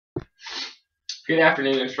Good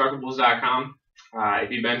afternoon, Instructables.com. If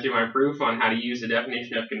you've been through my proof on how to use the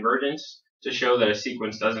definition of convergence to show that a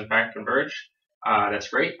sequence does in fact converge, that's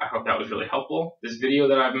great. I hope that was really helpful. This video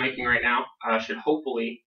that I'm making right now should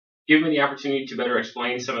hopefully give me the opportunity to better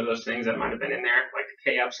explain some of those things that might have been in there, like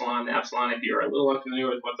the k-epsilon, the epsilon. If you're a little unfamiliar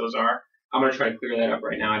with what those are, I'm going to try to clear that up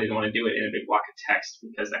right now. I didn't want to do it in a big block of text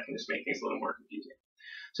because that can just make things a little more confusing.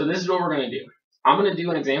 So this is what we're going to do. I'm going to do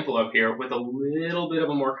an example up here with a little bit of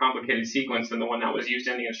a more complicated sequence than the one that was used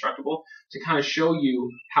in the Instructable to kind of show you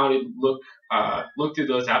how to look through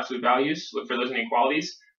those absolute values, look for those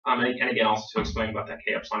inequalities, and again also to explain about that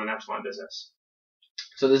k-epsilon and epsilon business.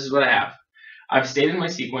 So this is what I have. I've stated my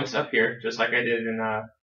sequence up here just like I did in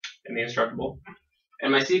the Instructable,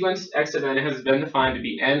 and my sequence x of n has been defined to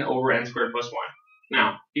be n over n squared plus 1.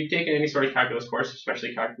 Now, if you've taken any sort of calculus course,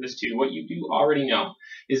 especially calculus 2, what you do already know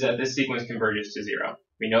is that this sequence converges to 0.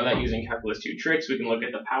 We know that using calculus 2 tricks. We can look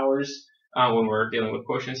at the powers when we're dealing with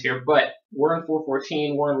quotients here, but we're in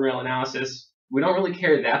 414, we're in real analysis. We don't really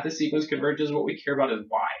care that the sequence converges. What we care about is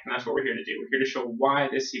why, and that's what we're here to do. We're here to show why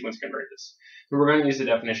this sequence converges. So we're going to use the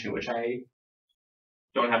definition, which I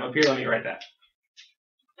don't have up here. Let me write that.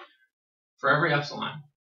 For every epsilon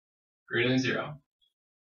greater than 0,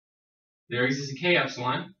 there exists a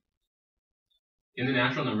k-epsilon in the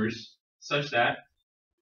natural numbers such that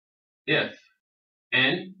if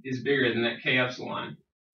n is bigger than that k-epsilon,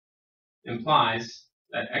 implies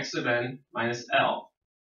that x of n minus L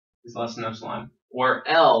is less than epsilon, or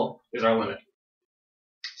L is our limit.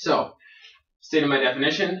 So, stated my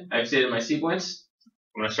definition, I've stated my sequence.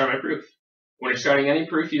 I'm going to start my proof. When you're starting any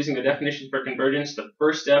proof using the definition for convergence, the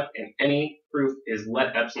first step in any proof is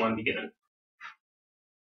let epsilon be given.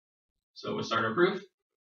 So we'll start our proof.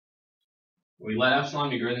 We let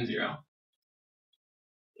epsilon be greater than 0.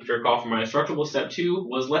 If you recall from my Instructable, step 2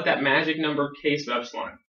 was let that magic number k sub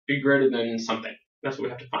epsilon be greater than something. That's what we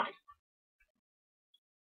have to find.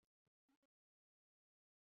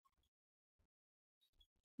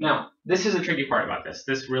 Now, this is a tricky part about this.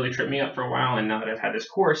 This really tripped me up for a while, and now that I've had this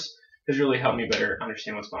course, has really helped me better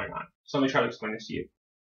understand what's going on. So let me try to explain this to you.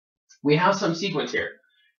 We have some sequence here.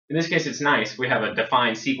 In this case, it's nice. We have a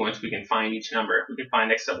defined sequence. We can find each number. We can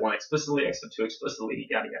find x sub 1 explicitly, x sub 2 explicitly,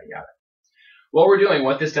 yada, yada, yada. What we're doing,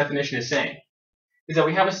 what this definition is saying, is that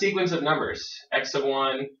we have a sequence of numbers, x sub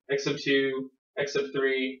 1, x sub 2, x sub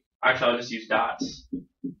 3. Actually, I'll just use dots.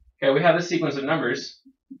 Okay, we have this sequence of numbers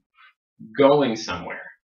going somewhere.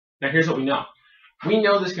 Now, here's what we know. We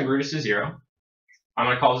know this converges to 0. I'm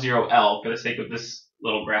going to call 0 L for the sake of this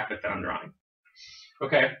little graphic that I'm drawing.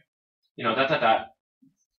 Okay, dot, dot, dot.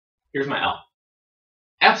 Here's my L.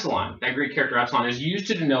 Epsilon, that Greek character epsilon, is used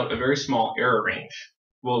to denote a very small error range.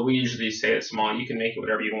 Well, we usually say it's small. You can make it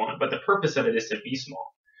whatever you want, but the purpose of it is to be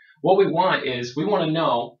small. What we want is, we want to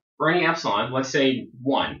know, for any epsilon, let's say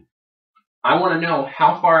 1, I want to know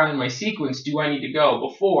how far in my sequence do I need to go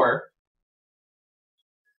before,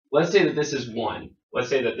 let's say that this is 1. Let's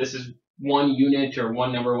say that this is 1 unit or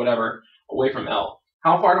 1 number, whatever, away from L.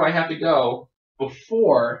 How far do I have to go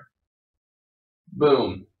before,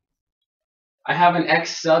 boom, I have an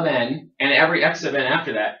x sub n, and every x sub n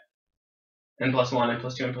after that, n plus 1, n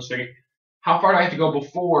plus 2, n plus 3, how far do I have to go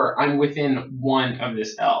before I'm within 1 of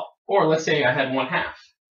this L? Or let's say I had 1/2.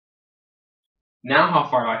 Now how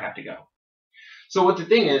far do I have to go? So what the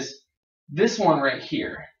thing is, this one right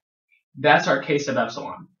here, that's our k sub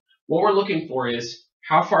epsilon. What we're looking for is,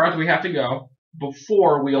 how far do we have to go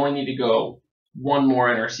before we only need to go 1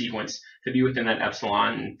 more in our sequence to be within that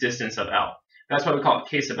epsilon distance of L. That's why we call it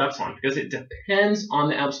k sub epsilon, because it depends on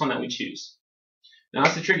the epsilon that we choose. Now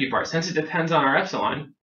that's the tricky part. Since it depends on our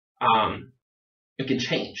epsilon, it can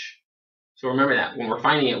change. So remember that. When we're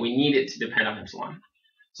finding it, we need it to depend on epsilon.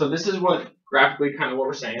 So this is what, graphically, kind of what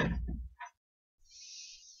we're saying.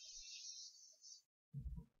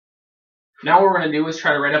 Now what we're going to do is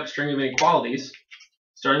try to write up a string of inequalities,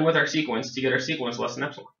 starting with our sequence, to get our sequence less than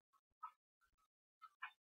epsilon.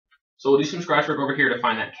 So we'll do some scratch work over here to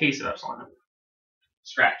find that k sub epsilon number.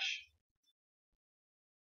 Scratch.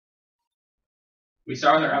 We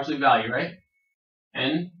start with our absolute value, right?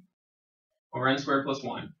 N over n squared plus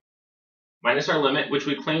 1. Minus our limit, which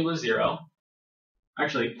we claimed was 0.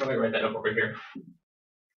 Actually, let me write that up over here.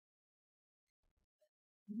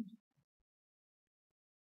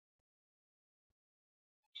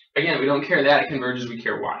 Again, we don't care that it converges, we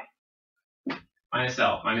care why. Minus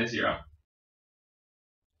L, minus 0.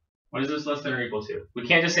 What is this less than or equal to? We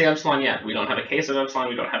can't just say epsilon yet. We don't have a k sub epsilon,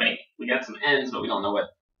 we don't have any. We got some n's, but we don't know what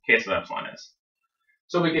k sub epsilon is.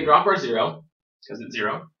 So we can drop our 0, because it's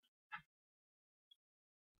 0.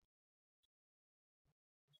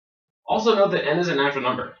 Also note that n is a natural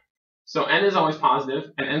number. So n is always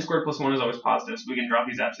positive, and n squared plus 1 is always positive, so we can drop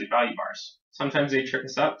these absolute value bars. Sometimes they trick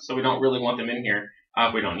us up, so we don't really want them in here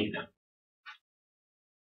if we don't need them.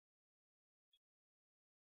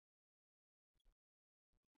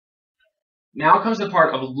 Now comes the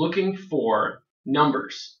part of looking for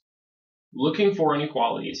numbers, looking for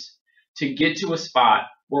inequalities to get to a spot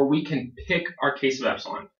where we can pick our case of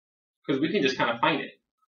epsilon, because we can just kind of find it.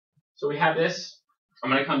 So we have this. I'm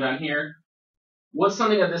going to come down here. What's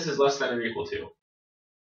something that this is less than or equal to?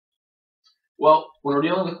 Well, when we're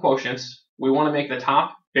dealing with quotients, we want to make the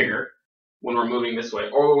top bigger when we're moving this way,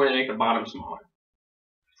 or we want to make the bottom smaller.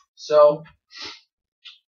 So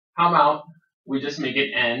how about we just make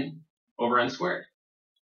it n over n squared?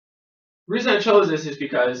 The reason I chose this is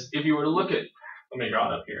because if you were to look at, let me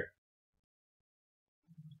draw it up here.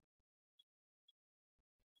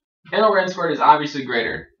 N over n squared is obviously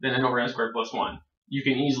greater than n over n squared plus 1. You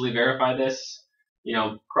can easily verify this,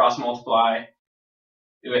 cross multiply.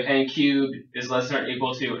 N cubed is less than or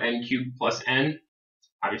equal to n cubed plus n.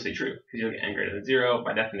 Obviously true, because you look at n greater than 0.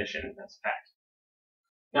 By definition, that's a fact.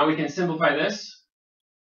 Now we can simplify this.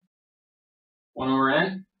 1 over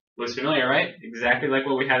n. Looks familiar, right? Exactly like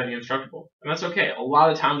what we had in the Instructable. And that's okay. A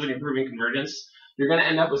lot of times when you're proving convergence, you're going to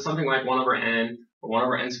end up with something like 1 over n, or 1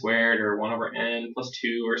 over n squared, or 1 over n plus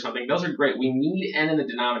 2, or something. Those are great. We need n in the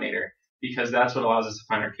denominator, because that's what allows us to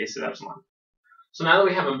find our case of epsilon. So now that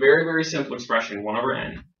we have a very, very simple expression, 1 over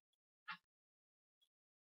n,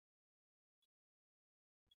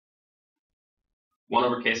 one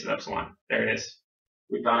over case of epsilon. There it is.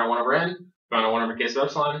 We found our 1 over n, found our 1 over case of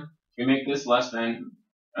epsilon. We make this less than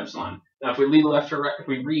epsilon. Now if we read left to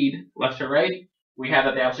right, we have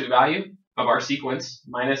that the absolute value of our sequence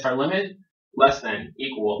minus our limit less than,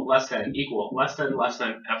 equal, less than, equal, less than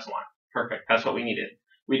epsilon. Perfect. That's what we needed.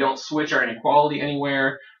 We don't switch our inequality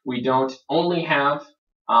anywhere. We don't only have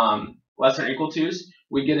less than or equal to's.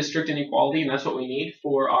 We get a strict inequality, and that's what we need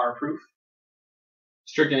for our proof.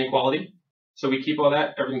 Strict inequality. So we keep all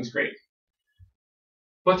that. Everything's great.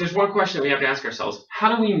 But there's one question that we have to ask ourselves.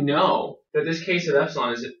 How do we know that this case of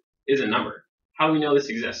epsilon is a number? How do we know this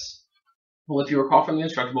exists? Well, if you recall from the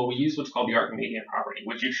Instructable, we use what's called the Archimedean property,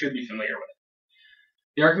 which you should be familiar with.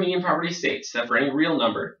 The Archimedean property states that for any real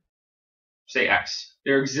number, say x,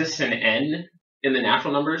 there exists an n in the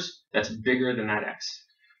natural numbers that's bigger than that x.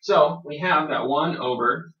 So we have that 1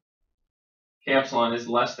 over k epsilon is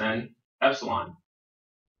less than epsilon.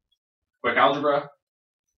 Quick algebra,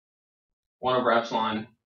 1 over epsilon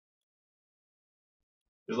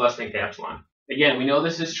is less than k epsilon. Again, we know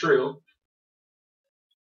this is true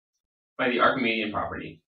by the Archimedean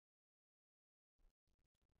property.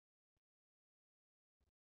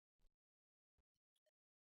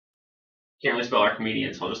 Can't really spell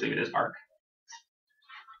Archimedean, so I'll just leave it as arc.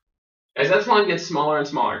 As epsilon gets smaller and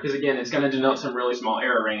smaller, because again, it's going to denote some really small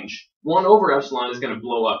error range, 1 over epsilon is going to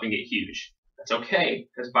blow up and get huge. That's okay,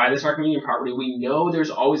 because by this Archimedean property, we know there's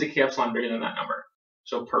always a k epsilon bigger than that number.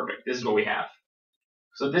 So perfect, this is what we have.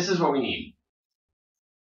 So this is what we need.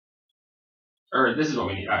 Or this is what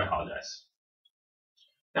we need, I apologize.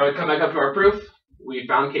 Now we come back up to our proof. We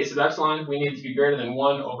found case of epsilon. We need it to be greater than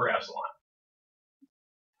 1 over epsilon.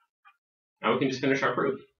 Now we can just finish our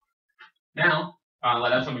proof. Now,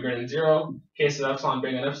 let epsilon be greater than 0, case of epsilon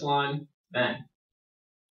bigger than epsilon, then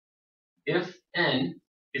if n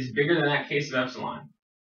is bigger than that case of epsilon,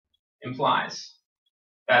 implies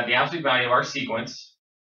that the absolute value of our sequence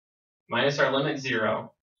minus our limit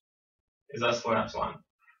 0 is less than epsilon.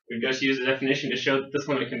 We've just used the definition to show that this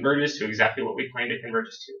limit converges to exactly what we claimed it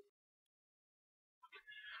converges to.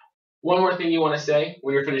 One more thing you want to say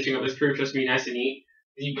when you're finishing up this proof, just to be nice and neat,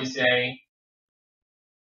 is you can say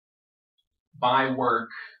by work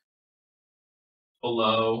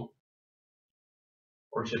below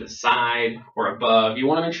or to the side or above. You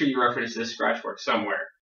want to make sure you reference this scratch work somewhere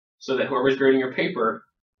so that whoever's grading your paper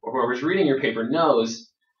or whoever's reading your paper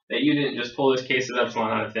knows that you didn't just pull this case of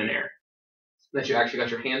epsilon out of thin air, that you actually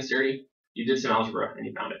got your hands dirty, you did some algebra, and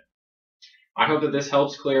you found it. I hope that this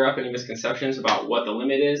helps clear up any misconceptions about what the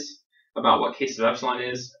limit is, about what case of epsilon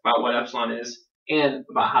is, about what epsilon is, and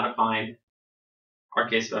about how to find our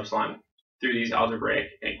case of epsilon through these algebraic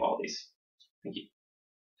inequalities. Thank you.